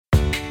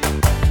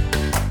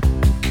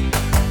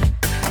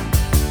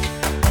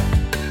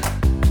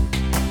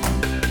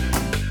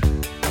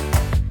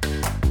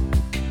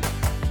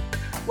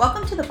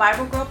the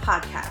Bible Girl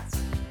Podcast.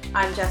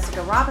 I'm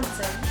Jessica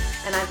Robinson,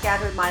 and I've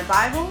gathered my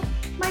Bible,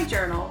 my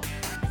journal,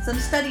 some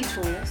study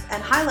tools,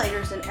 and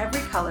highlighters in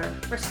every color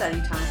for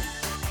study time.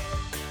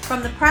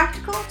 From the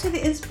practical to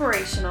the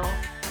inspirational,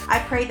 I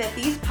pray that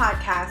these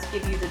podcasts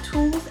give you the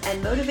tools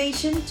and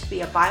motivation to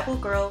be a Bible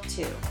girl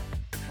too.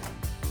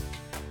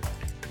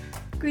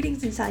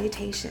 Greetings and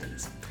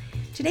salutations.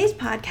 Today's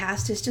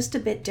podcast is just a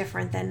bit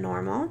different than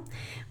normal.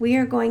 We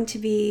are going to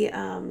be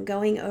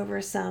going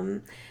over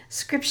some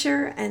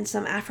scripture and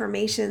some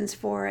affirmations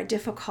for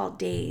difficult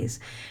days.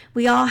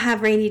 We all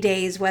have rainy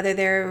days, whether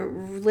they're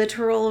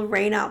literal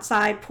rain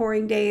outside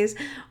pouring days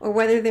or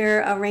whether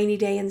they're a rainy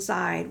day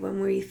inside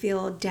when we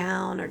feel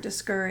down or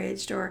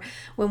discouraged or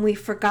when we've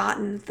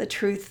forgotten the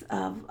truth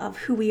of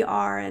who we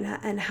are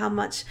and how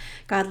much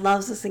God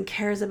loves us and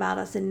cares about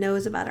us and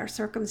knows about our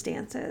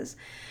circumstances.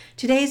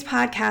 Today's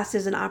podcast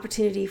is an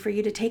opportunity for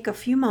you to take a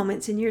few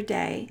moments in your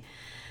day,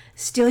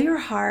 still your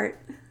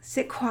heart,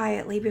 sit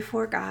quietly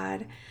before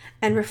God,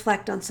 and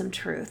reflect on some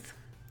truth.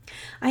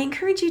 I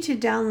encourage you to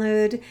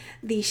download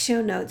the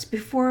show notes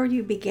before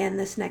you begin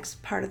this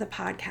next part of the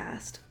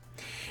podcast.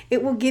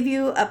 It will give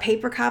you a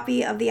paper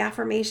copy of the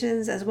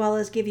affirmations as well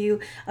as give you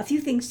a few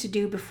things to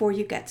do before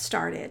you get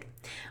started.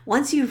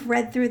 Once you've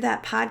read through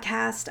that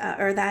podcast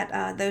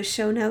those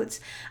show notes,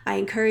 I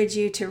encourage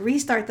you to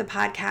restart the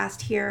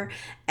podcast here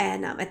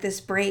and at this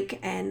break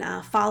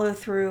and follow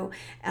through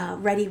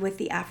ready with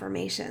the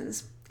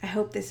affirmations. I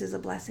hope this is a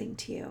blessing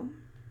to you.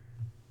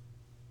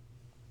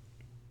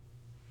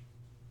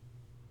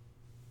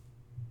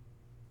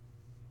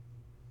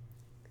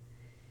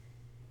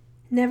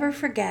 Never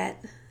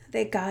forget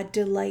that God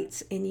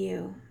delights in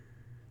you.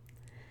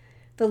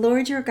 The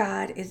Lord your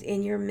God is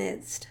in your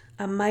midst,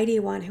 a mighty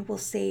one who will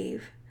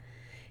save.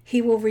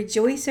 He will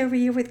rejoice over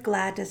you with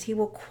gladness. He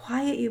will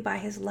quiet you by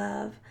his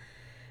love.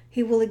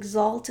 He will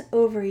exalt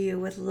over you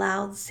with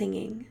loud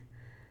singing.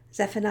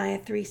 Zephaniah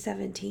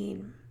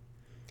 3:17.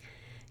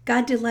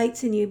 God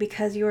delights in you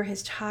because you are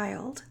his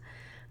child.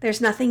 There's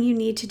nothing you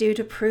need to do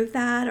to prove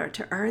that or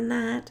to earn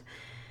that.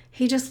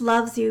 He just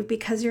loves you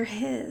because you're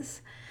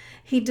his.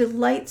 He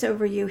delights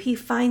over you. He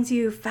finds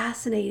you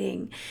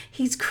fascinating.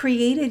 He's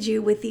created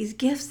you with these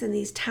gifts and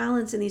these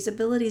talents and these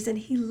abilities, and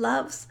he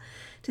loves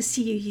to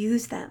see you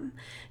use them.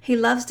 He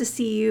loves to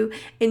see you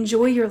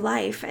enjoy your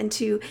life and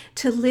to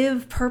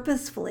live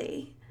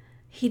purposefully.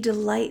 He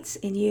delights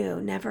in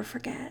you. Never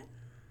forget.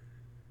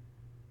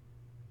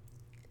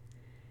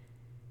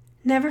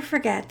 Never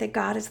forget that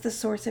God is the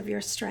source of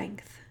your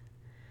strength.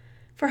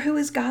 For who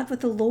is God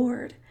but the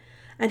Lord?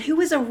 And who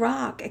is a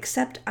rock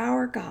except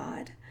our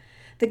God?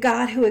 The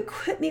God who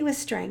equipped me with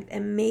strength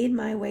and made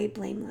my way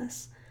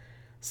blameless.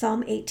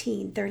 Psalm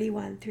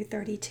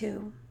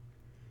 18:31-32.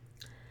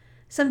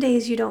 Some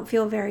days you don't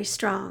feel very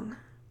strong.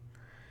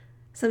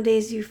 Some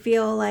days you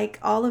feel like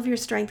all of your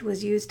strength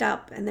was used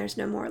up and there's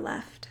no more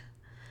left.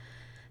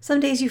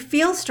 Some days you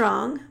feel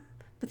strong,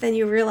 but then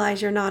you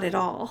realize you're not at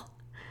all.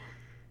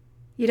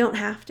 You don't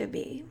have to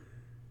be.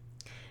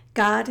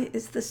 God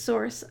is the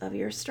source of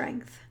your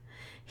strength.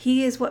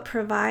 He is what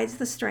provides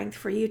the strength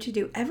for you to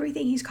do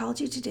everything he's called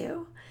you to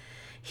do.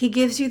 He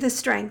gives you the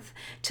strength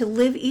to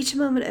live each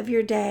moment of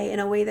your day in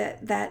a way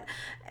that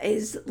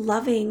is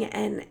loving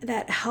and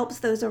that helps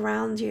those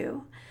around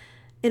you,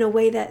 in a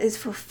way that is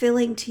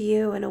fulfilling to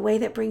you, in a way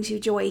that brings you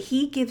joy.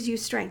 He gives you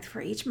strength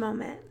for each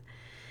moment.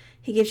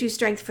 He gives you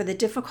strength for the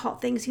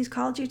difficult things he's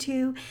called you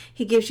to.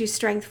 He gives you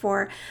strength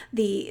for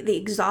the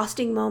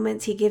exhausting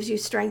moments. He gives you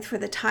strength for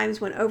the times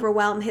when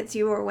overwhelm hits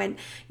you or when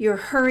you're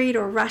hurried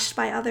or rushed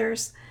by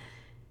others.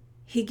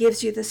 He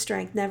gives you the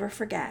strength. Never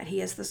forget,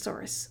 he is the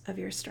source of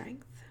your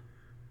strength.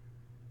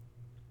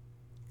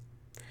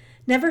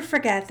 Never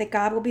forget that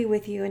God will be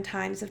with you in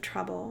times of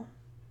trouble.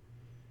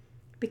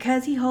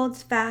 Because he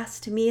holds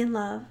fast to me in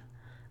love,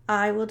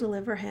 I will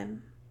deliver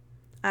him.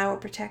 I will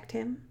protect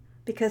him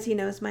because he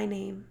knows my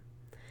name.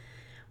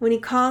 When he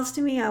calls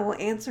to me, I will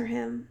answer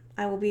him.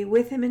 I will be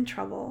with him in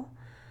trouble.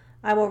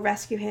 I will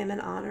rescue him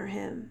and honor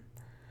him.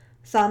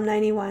 Psalm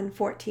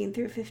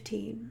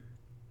 91:14-15.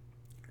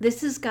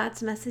 This is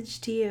God's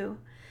message to you.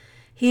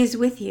 He is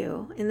with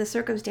you in the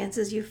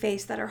circumstances you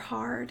face that are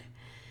hard.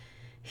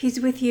 He's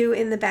with you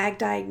in the bad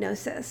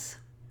diagnosis.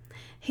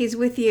 He's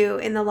with you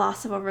in the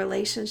loss of a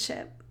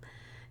relationship.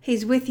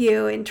 He's with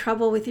you in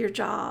trouble with your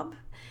job.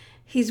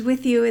 He's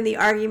with you in the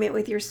argument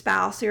with your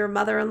spouse or your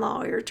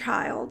mother-in-law or your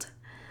child.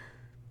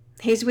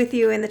 He's with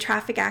you in the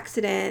traffic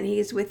accident.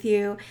 He's with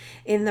you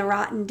in the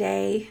rotten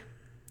day.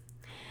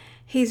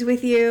 He's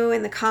with you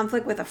in the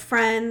conflict with a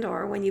friend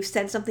or when you've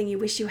said something you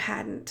wish you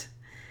hadn't.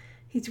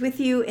 He's with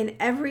you in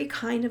every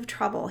kind of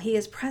trouble. He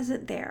is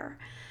present there.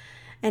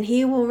 And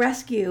he will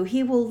rescue,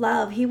 he will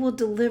love, he will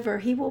deliver,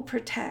 he will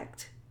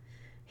protect.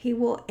 He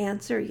will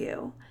answer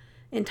you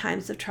in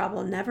times of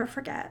trouble. Never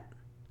forget,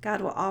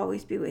 God will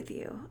always be with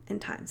you in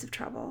times of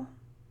trouble.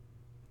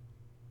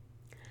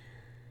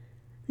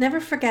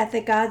 Never forget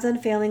that God's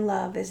unfailing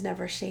love is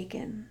never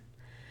shaken.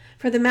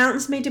 For the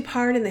mountains may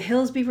depart and the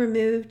hills be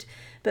removed,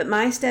 but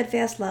my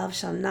steadfast love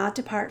shall not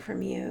depart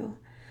from you,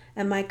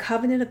 and my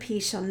covenant of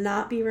peace shall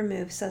not be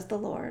removed, says the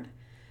Lord,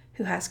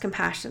 who has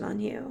compassion on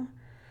you.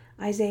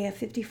 Isaiah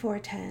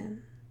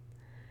 54:10.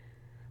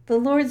 The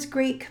Lord's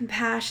great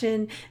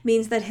compassion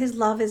means that his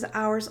love is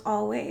ours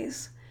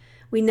always.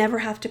 We never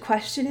have to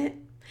question it.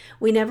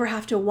 We never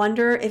have to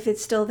wonder if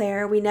it's still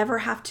there. We never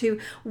have to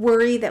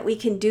worry that we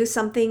can do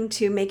something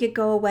to make it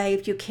go away.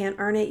 If you can't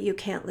earn it, you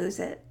can't lose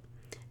it.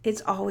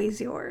 It's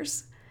always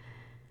yours.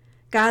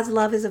 God's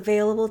love is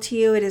available to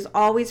you. It is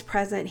always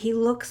present. He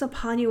looks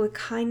upon you with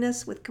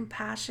kindness, with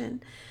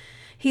compassion.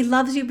 He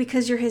loves you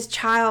because you're his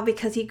child,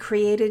 because he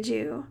created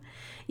you.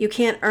 You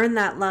can't earn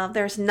that love.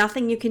 There's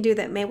nothing you can do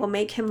that will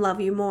make him love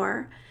you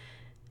more.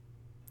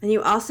 And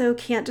you also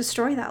can't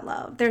destroy that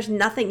love. There's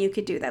nothing you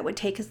could do that would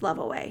take his love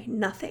away.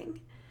 Nothing.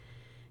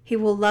 He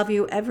will love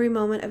you every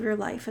moment of your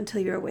life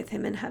until you're with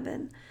him in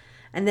heaven.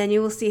 And then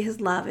you will see his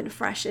love in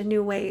fresh and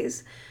new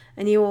ways.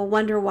 And you will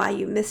wonder why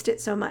you missed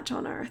it so much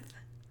on earth.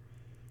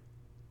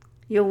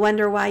 You'll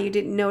wonder why you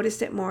didn't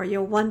notice it more.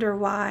 You'll wonder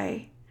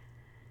why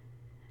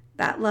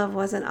that love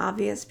wasn't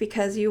obvious,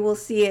 because you will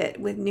see it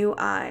with new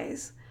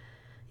eyes.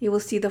 You will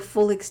see the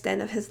full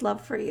extent of his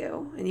love for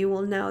you, and you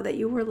will know that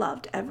you were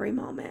loved every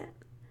moment.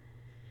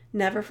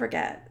 Never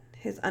forget,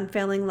 his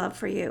unfailing love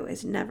for you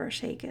is never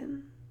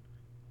shaken.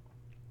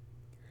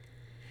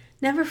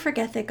 Never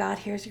forget that God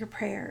hears your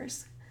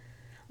prayers.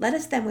 Let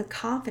us then with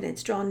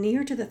confidence draw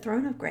near to the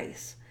throne of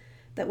grace,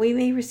 that we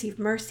may receive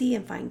mercy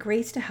and find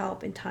grace to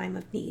help in time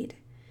of need.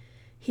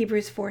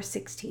 Hebrews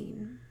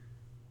 4:16.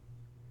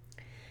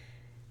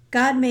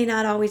 God may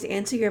not always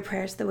answer your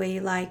prayers the way you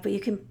like, but you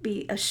can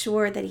be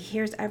assured that he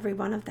hears every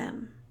one of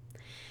them.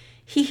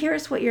 He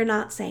hears what you're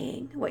not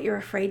saying, what you're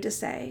afraid to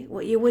say,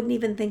 what you wouldn't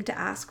even think to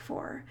ask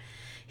for.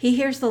 He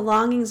hears the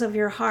longings of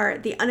your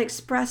heart, the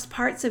unexpressed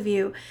parts of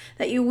you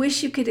that you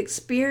wish you could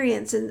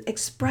experience and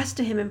express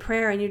to him in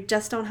prayer, and you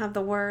just don't have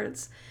the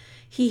words.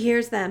 He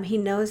hears them. He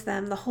knows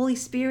them. The Holy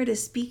Spirit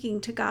is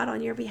speaking to God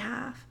on your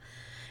behalf,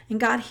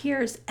 and God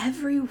hears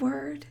every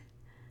word.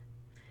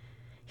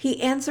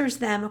 He answers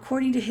them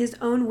according to his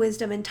own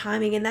wisdom and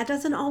timing, and that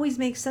doesn't always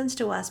make sense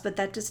to us, but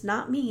that does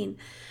not mean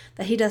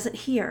that he doesn't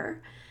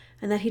hear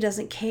and that he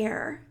doesn't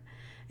care.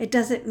 It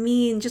doesn't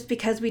mean just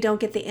because we don't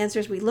get the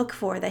answers we look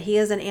for that he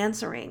isn't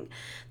answering,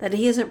 that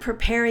he isn't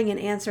preparing an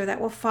answer that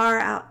will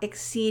far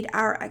exceed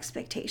our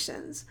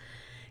expectations.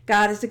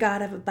 God is a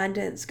God of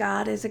abundance.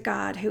 God is a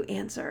God who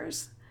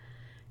answers.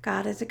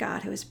 God is a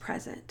God who is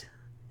present.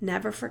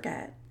 Never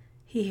forget,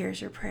 he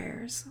hears your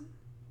prayers.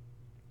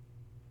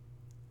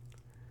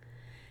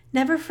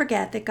 Never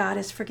forget that God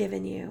has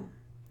forgiven you.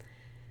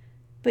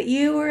 But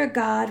you are a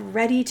God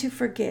ready to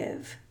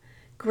forgive,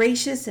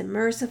 gracious and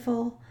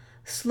merciful,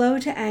 slow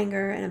to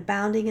anger, and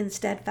abounding in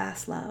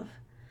steadfast love.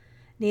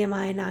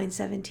 Nehemiah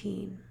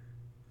 9:17.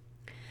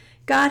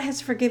 God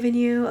has forgiven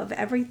you of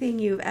everything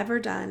you've ever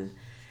done,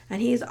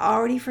 and he has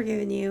already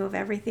forgiven you of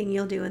everything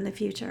you'll do in the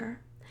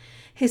future.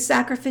 His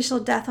sacrificial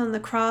death on the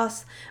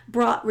cross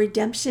brought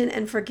redemption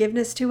and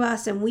forgiveness to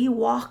us, and we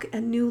walk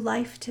a new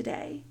life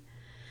today.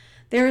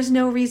 There is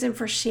no reason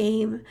for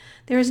shame.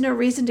 There is no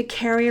reason to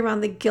carry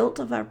around the guilt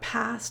of our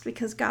past,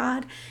 because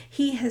God,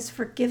 he has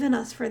forgiven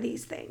us for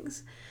these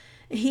things.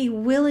 He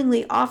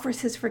willingly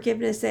offers his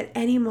forgiveness at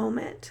any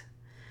moment.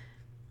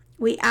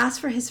 We ask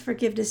for his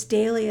forgiveness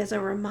daily as a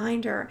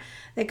reminder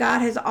that God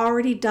has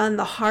already done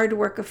the hard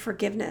work of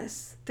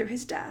forgiveness through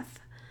his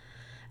death.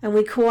 And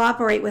we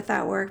cooperate with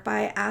that work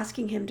by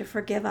asking him to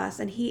forgive us,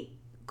 and he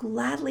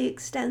gladly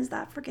extends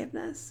that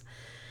forgiveness.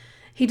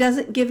 He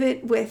doesn't give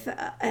it with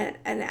an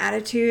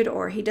attitude,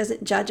 or he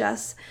doesn't judge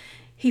us.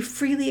 He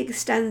freely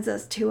extends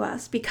us to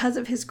us because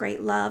of his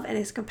great love and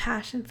his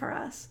compassion for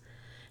us.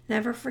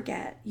 Never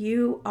forget,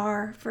 you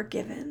are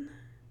forgiven.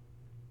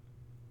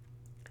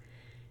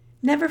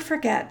 Never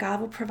forget,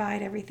 God will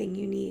provide everything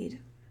you need.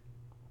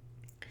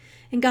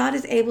 And God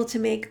is able to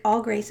make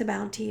all grace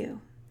abound to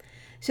you,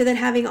 so that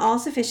having all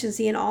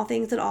sufficiency in all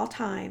things at all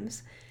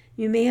times,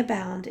 you may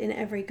abound in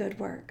every good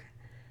work.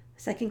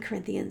 2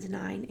 Corinthians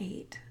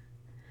 9:8.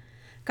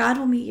 God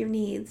will meet your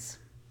needs.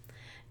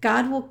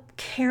 God will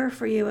care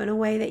for you in a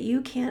way that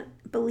you can't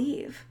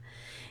believe.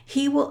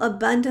 He will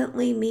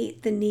abundantly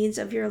meet the needs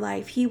of your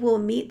life. He will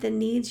meet the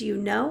needs you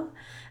know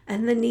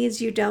and the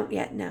needs you don't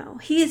yet know.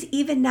 He is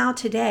even now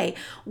today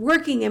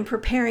working and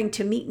preparing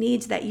to meet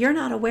needs that you're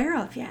not aware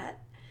of yet.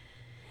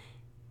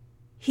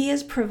 He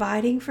is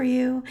providing for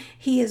you.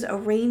 He is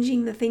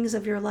arranging the things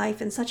of your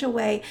life in such a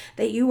way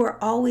that you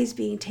are always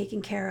being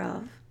taken care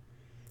of.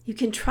 You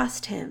can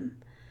trust him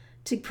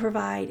to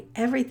provide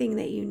everything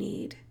that you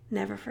need.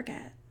 Never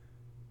forget.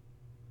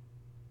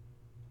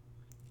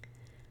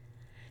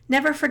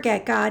 Never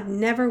forget, God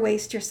never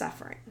wastes your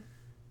suffering.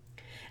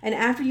 And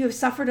after you have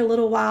suffered a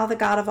little while, the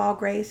God of all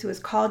grace, who has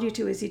called you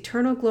to his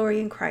eternal glory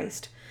in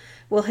Christ,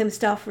 will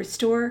himself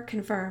restore,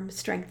 confirm,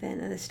 strengthen,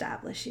 and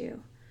establish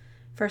you.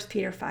 1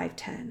 Peter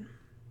 5:10.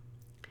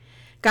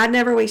 God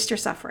never wastes your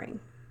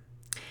suffering.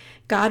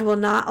 God will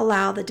not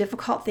allow the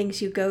difficult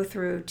things you go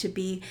through to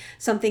be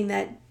something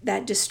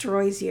that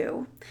destroys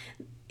you.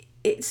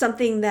 it's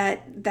something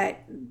that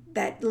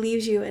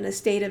leaves you in a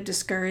state of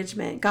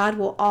discouragement, God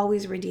will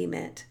always redeem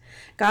it.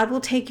 God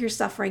will take your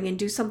suffering and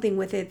do something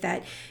with it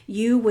that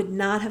you would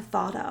not have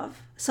thought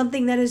of,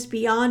 something that is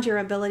beyond your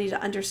ability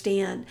to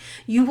understand.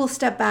 You will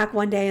step back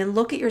one day and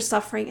look at your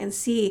suffering and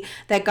see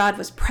that God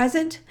was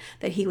present,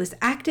 that he was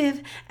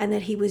active, and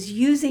that he was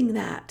using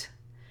that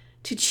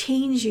to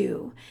change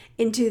you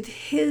into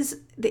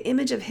the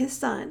image of his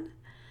son,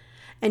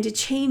 and to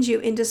change you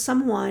into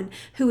someone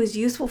who is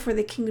useful for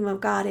the kingdom of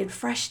God in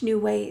fresh new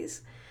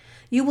ways.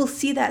 You will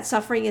see that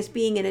suffering as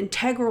being an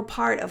integral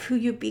part of who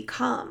you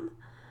become.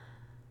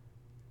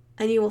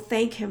 And you will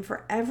thank him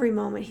for every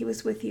moment he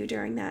was with you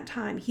during that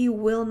time. He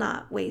will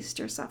not waste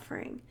your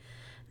suffering.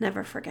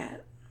 Never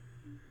forget.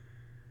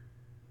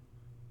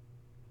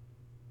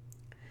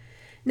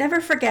 Never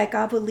forget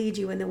God will lead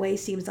you when the way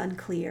seems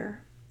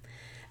unclear.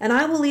 And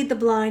I will lead the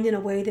blind in a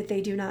way that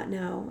they do not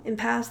know, in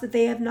paths that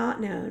they have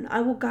not known. I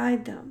will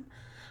guide them.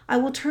 I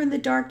will turn the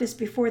darkness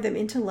before them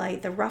into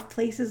light, the rough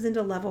places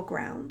into level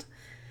ground.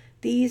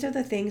 These are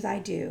the things I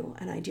do,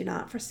 and I do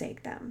not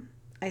forsake them.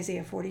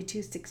 Isaiah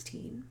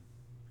 42:16.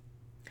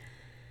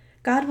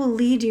 God will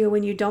lead you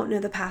when you don't know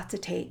the path to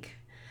take.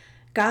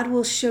 God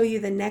will show you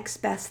the next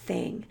best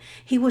thing.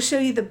 He will show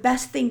you the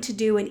best thing to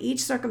do in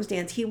each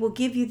circumstance. He will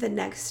give you the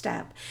next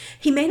step.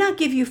 He may not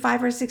give you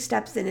 5 or 6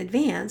 steps in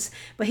advance,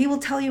 but he will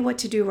tell you what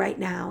to do right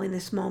now in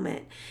this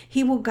moment.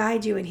 He will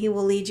guide you and he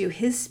will lead you.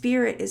 His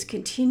Spirit is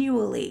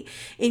continually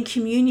in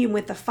communion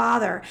with the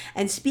Father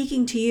and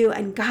speaking to you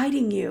and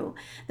guiding you.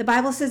 The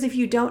Bible says if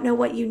you don't know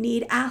what you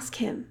need, ask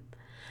him.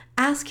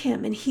 Ask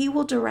him and he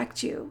will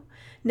direct you.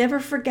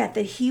 Never forget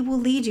that he will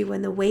lead you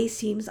when the way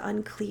seems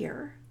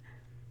unclear.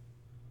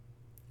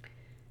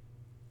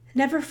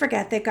 Never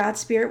forget that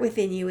God's Spirit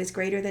within you is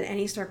greater than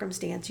any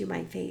circumstance you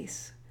might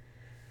face.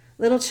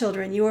 Little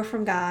children, you are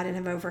from God and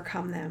have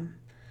overcome them,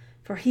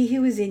 for he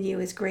who is in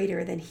you is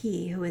greater than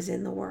he who is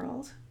in the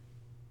world.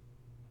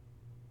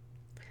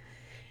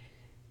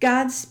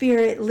 God's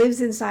Spirit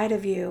lives inside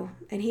of you,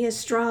 and he is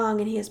strong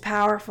and he is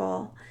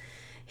powerful.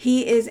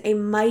 He is a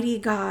mighty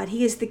God.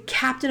 He is the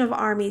captain of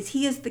armies.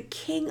 He is the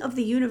king of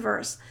the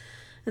universe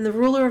and the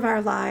ruler of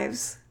our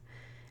lives.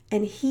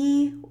 And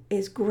he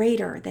is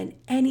greater than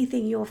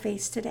anything you'll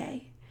face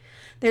today.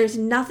 There's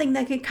nothing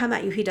that could come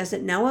at you he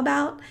doesn't know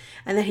about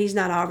and that he's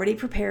not already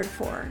prepared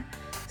for.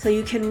 So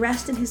you can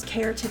rest in his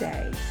care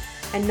today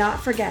and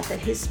not forget that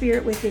his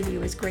Spirit within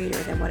you is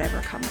greater than whatever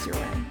comes your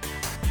way.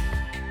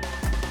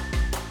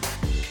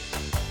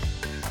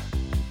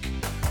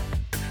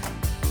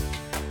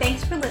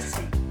 Thanks for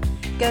listening.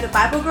 Go to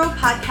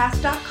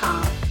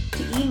BibleGirlPodcast.com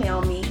to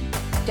email me,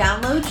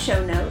 download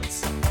show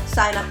notes,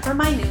 sign up for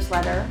my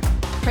newsletter,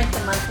 print the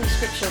monthly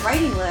scripture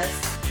writing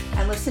list,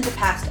 and listen to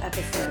past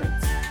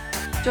episodes.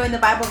 Join the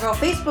Bible Girl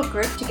Facebook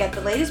group to get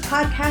the latest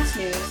podcast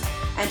news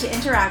and to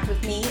interact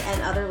with me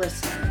and other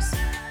listeners.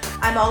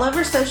 I'm all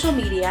over social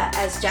media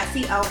as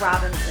Jessie L.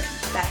 Robinson.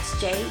 That's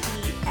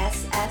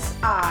JESSI-L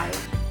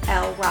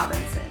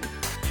Robinson.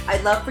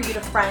 I'd love for you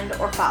to friend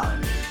or follow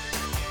me.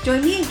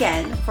 Join me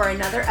again for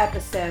another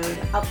episode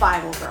of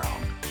Bible Girl.